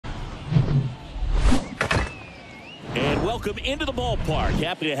welcome into the ballpark.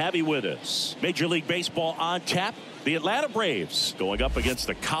 Happy to have you with us. Major League Baseball on tap. The Atlanta Braves going up against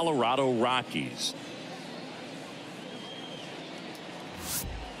the Colorado Rockies.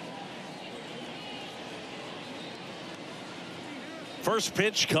 First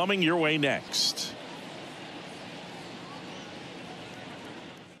pitch coming your way next.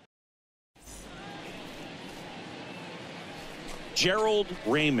 Gerald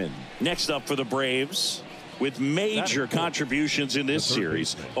Raymond next up for the Braves with major contributions in this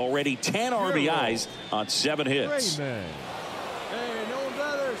series. Already 10 RBIs on 7 hits. Hey, no one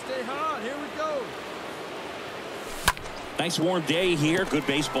better. Stay hot. Here we go. Nice warm day here. Good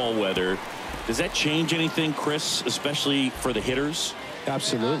baseball weather. Does that change anything, Chris, especially for the hitters?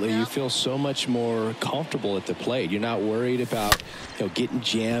 Absolutely. You feel so much more comfortable at the plate. You're not worried about, getting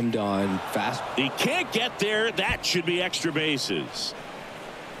jammed on fast. He can't get there. That should be extra bases.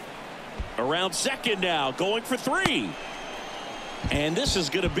 Around second now, going for 3. And this is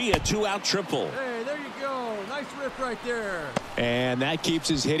going to be a 2-out triple. Hey, there you go. Nice rip right there. And that keeps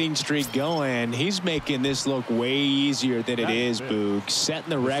his hitting streak going. He's making this look way easier than it is, Boog. Setting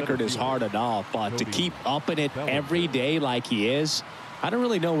the record is hard enough, but to keep upping it every day like he is, I don't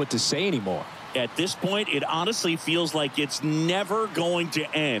really know what to say anymore. At this point, it honestly feels like it's never going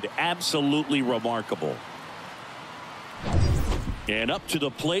to end. Absolutely remarkable. And up to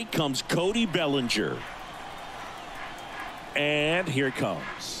the plate comes Cody Bellinger. And here it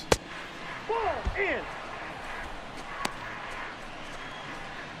comes. Ball in.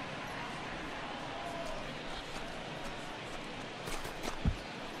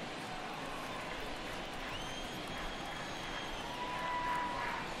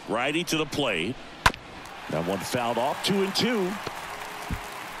 Righty to the plate. That one fouled off. 2-2.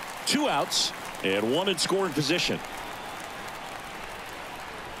 2 outs and 1 in scoring position.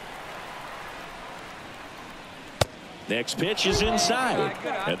 Next pitch is inside,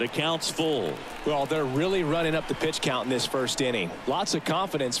 and the count's full. Well, they're really running up the pitch count in this first inning. Lots of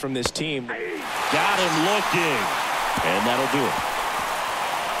confidence from this team. Got him looking, and that'll do it.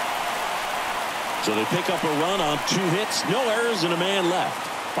 So they pick up a run on 2 hits, no errors, and a man left.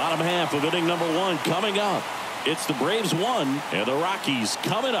 Bottom half of inning number 1 coming up. It's the Braves 1 and the Rockies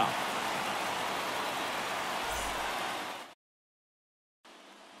coming up.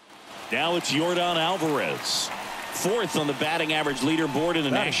 Now it's Yordan Alvarez, 4th on the batting average leaderboard in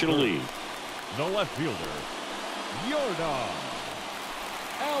the National League. The left fielder, Yordan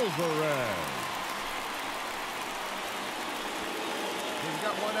Alvarez. He's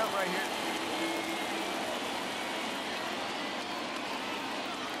got 1 out right here.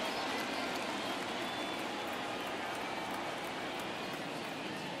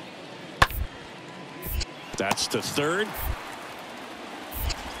 That's to third.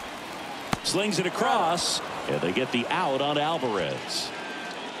 Slings it across, and they get the out on Alvarez.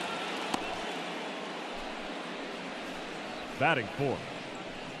 Batting 4th,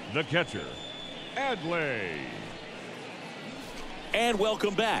 the catcher, Adley. And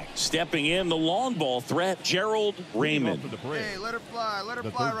welcome back. Stepping in, the long ball threat, Gerald Raymond. Hey, let her fly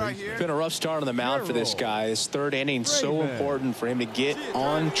right here. It's been a rough start on the mound for this guy. This third inning so important for him to get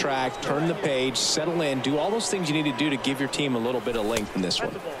on track, turn the page, settle in, do all those things you need to do to give your team a little bit of length in this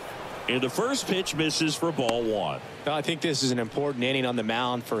one. And the first pitch misses for ball 1. Now, I think this is an important inning on the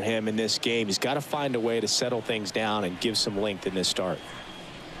mound for him in this game. He's got to find a way to settle things down and give some length in this start.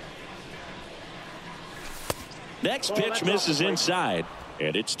 Next pitch misses inside,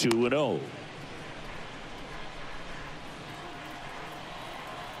 and it's 2-0.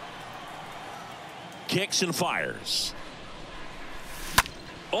 Kicks and fires.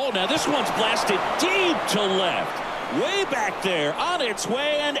 Oh, now this one's blasted deep to left. Way back there, on its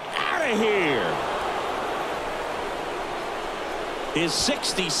way and out of here. His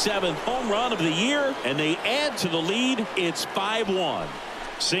 67th home run of the year, and they add to the lead. It's 5-1.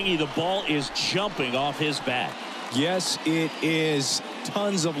 Singy, the ball is jumping off his bat. Yes, it is.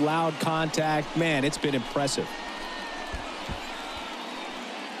 Tons of loud contact. Man, it's been impressive.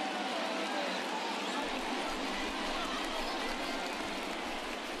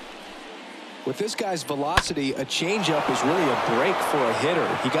 With this guy's velocity, a changeup is really a break for a hitter.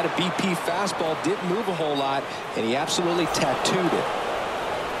 He got a BP fastball, didn't move a whole lot, and he absolutely tattooed it.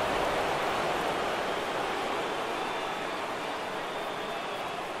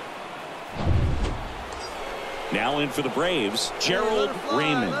 Now in for the Braves, Gerald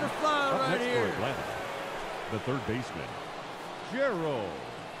Raymond. Let her fly right here. For Atlanta, the third baseman, Gerald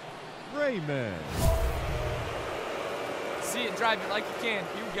Raymond. See it, drive it like you can.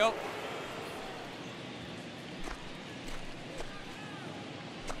 Here we go.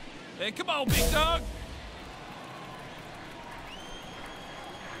 Hey, come on, big dog.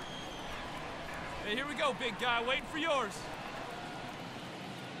 Hey, here we go, big guy. Waiting for yours.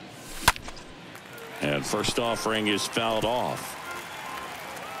 And first offering is fouled off.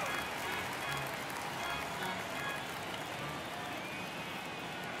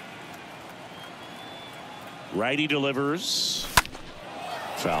 Righty delivers.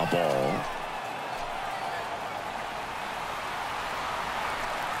 Foul ball.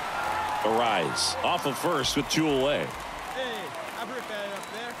 Arise off of first with 2 away. Hey, I ripped that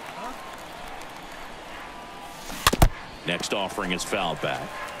up there, huh? Next offering is fouled back.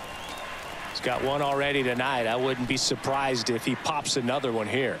 He's got one already tonight. I wouldn't be surprised if he pops another one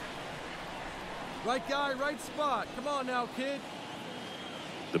here. Right guy, right spot. Come on now, kid.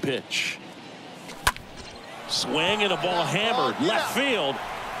 The pitch. Swing and the ball hammered left field.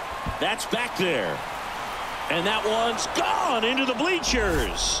 That's back there. And that one's gone into the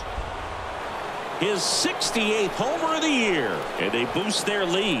bleachers. His 68th homer of the year. And they boost their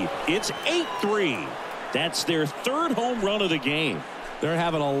lead. It's 8-3. That's their 3rd home run of the game. They're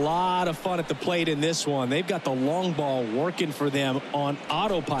having a lot of fun at the plate in this one. They've got the long ball working for them on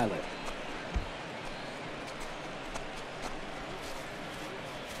autopilot.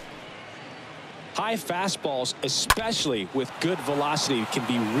 High fastballs, especially with good velocity, can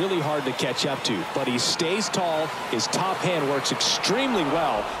be really hard to catch up to. But he stays tall. His top hand works extremely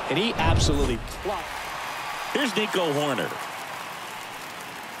well, and he absolutely clocks. Here's Nico Horner.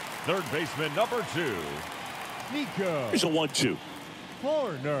 Third baseman number 2, Nico Here's a 1-2.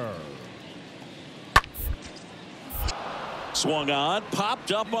 Horner. Swung on,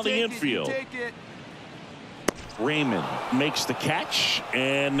 popped up on the infield. Take it. Raymond makes the catch,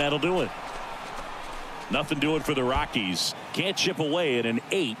 and that'll do it. Nothing doing for the Rockies. Can't chip away at an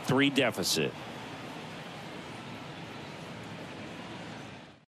 8-3 deficit.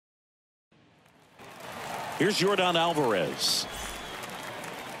 Here's Yordan Alvarez.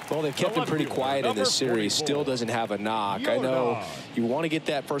 Well, they've kept him pretty quiet in this series. Still doesn't have a knock. I know you want to get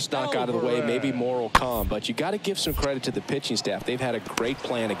that first knock out of the way. Maybe more will come, but you got to give some credit to the pitching staff. They've had a great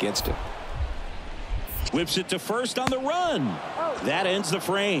plan against him. Whips it to first on the run. That ends the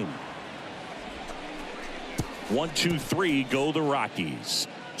frame. 1, 2, 3 go the Rockies.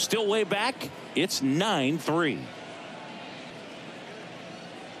 Still way back. It's 9-3.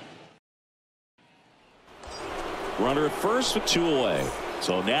 Runner at first with 2 away.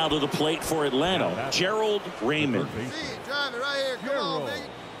 So now to the plate for Atlanta. Gerald Raymond. See, drive it right here. Come on, baby.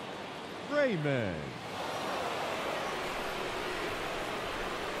 Raymond.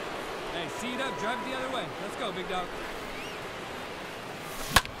 Hey, see it up. Drive it the other way. Let's go, big dog.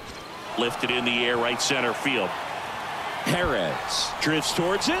 Lifted in the air, right center field. Perez drifts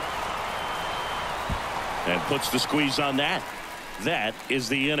towards it and puts the squeeze on that. That is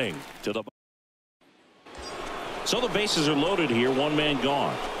the inning. So the bases are loaded here. 1 man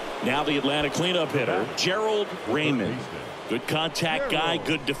gone. Now the Atlanta cleanup hitter, Gerald Raymond. Good contact guy,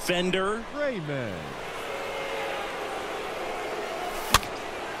 good defender. Raymond.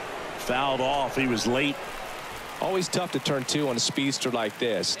 Fouled off. He was late. Always tough to turn 2 on a speedster like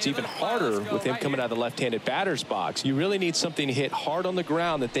this. It's even harder with him coming out of the left-handed batter's box. You really need something to hit hard on the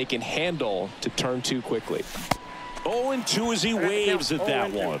ground that they can handle to turn 2 quickly. 0-2 as he waves at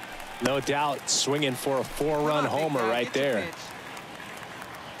that one. No doubt swinging for a 4-run homer right there.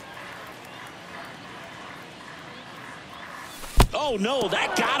 Oh, no,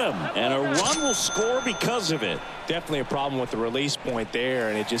 that got him. And a run will score because of it. Definitely a problem with the release point there,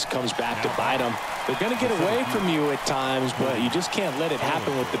 and it just comes back to bite them. They're going to get away from you at times, but you just can't let it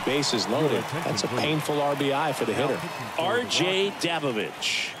happen with the bases loaded. That's a painful RBI for the hitter. R.J.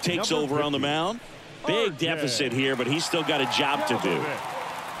 Davovich takes over on the mound. Big deficit here, but he's still got a job to do.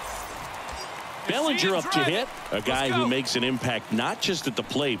 Bellinger up to hit. A guy who makes an impact not just at the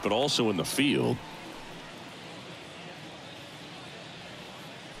plate, but also in the field.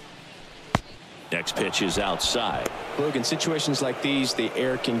 Next pitch is outside. Look, in situations like these, the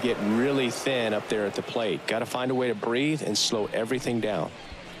air can get really thin up there at the plate. Got to find a way to breathe and slow everything down.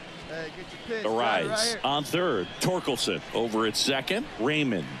 Hey, get your pitch. Arise right on third. Torkelson over at second.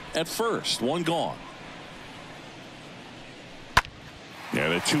 Raymond at first. 1 gone. Yeah,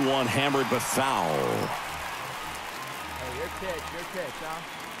 the 2-1 hammered but foul. Hey, your pitch, huh?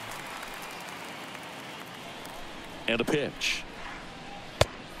 And a pitch.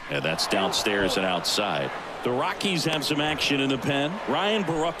 And that's downstairs and outside. The Rockies have some action in the pen. Ryan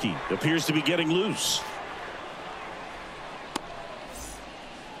Barucki appears to be getting loose.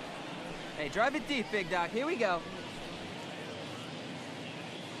 Hey, drive it deep, big dog. Here we go.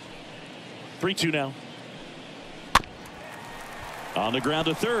 3-2 now. On the ground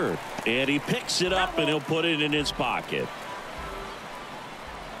to third. And he picks it up and he'll put it in his pocket.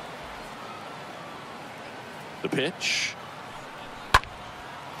 The pitch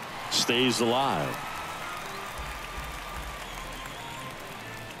stays alive.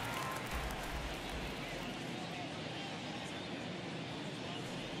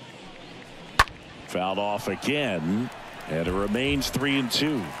 Fouled off again, and it remains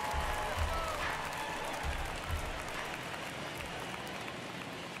 3-2.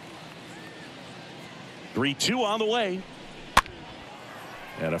 Three-two on the way.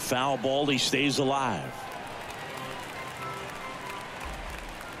 And a foul ball. He stays alive.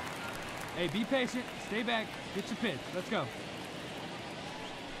 Hey, be patient. Stay back. Get your pitch. Let's go.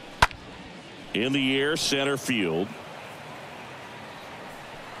 In the air, center field.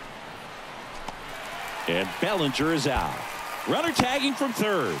 And Bellinger is out. Runner tagging from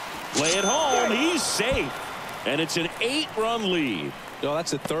third. Play it home. He's safe. And it's an 8-run lead. No,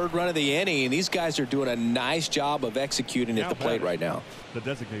 that's the 3rd run of the inning, and these guys are doing a nice job of executing at the plate right now. The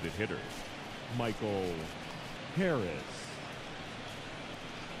designated hitter, Michael Harris.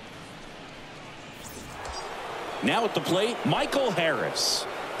 Now at the plate, Michael Harris.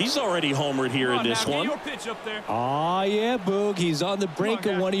 He's already homered here in this one. Your pitch up there. Oh, yeah, Boog. He's on the brink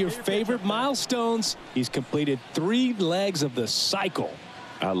of one of your favorite milestones. He's completed 3 legs of the cycle.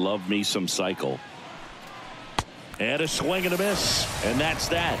 I love me some cycle. And a swing and a miss. And that's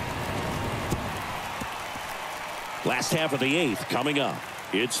that. Last half of the 8th coming up.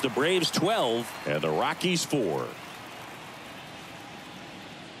 It's the Braves 12 and the Rockies 4.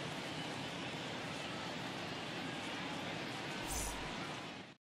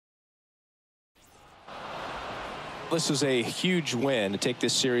 This is a huge win to take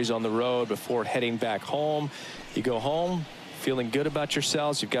this series on the road before heading back home. You go home feeling good about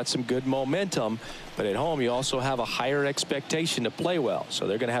yourselves. You've got some good momentum, but at home you also have a higher expectation to play well. So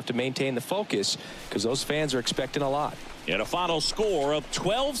they're going to have to maintain the focus because those fans are expecting a lot. And a final score of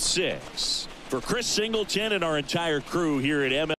 12-6 for Chris Singleton and our entire crew here at MS.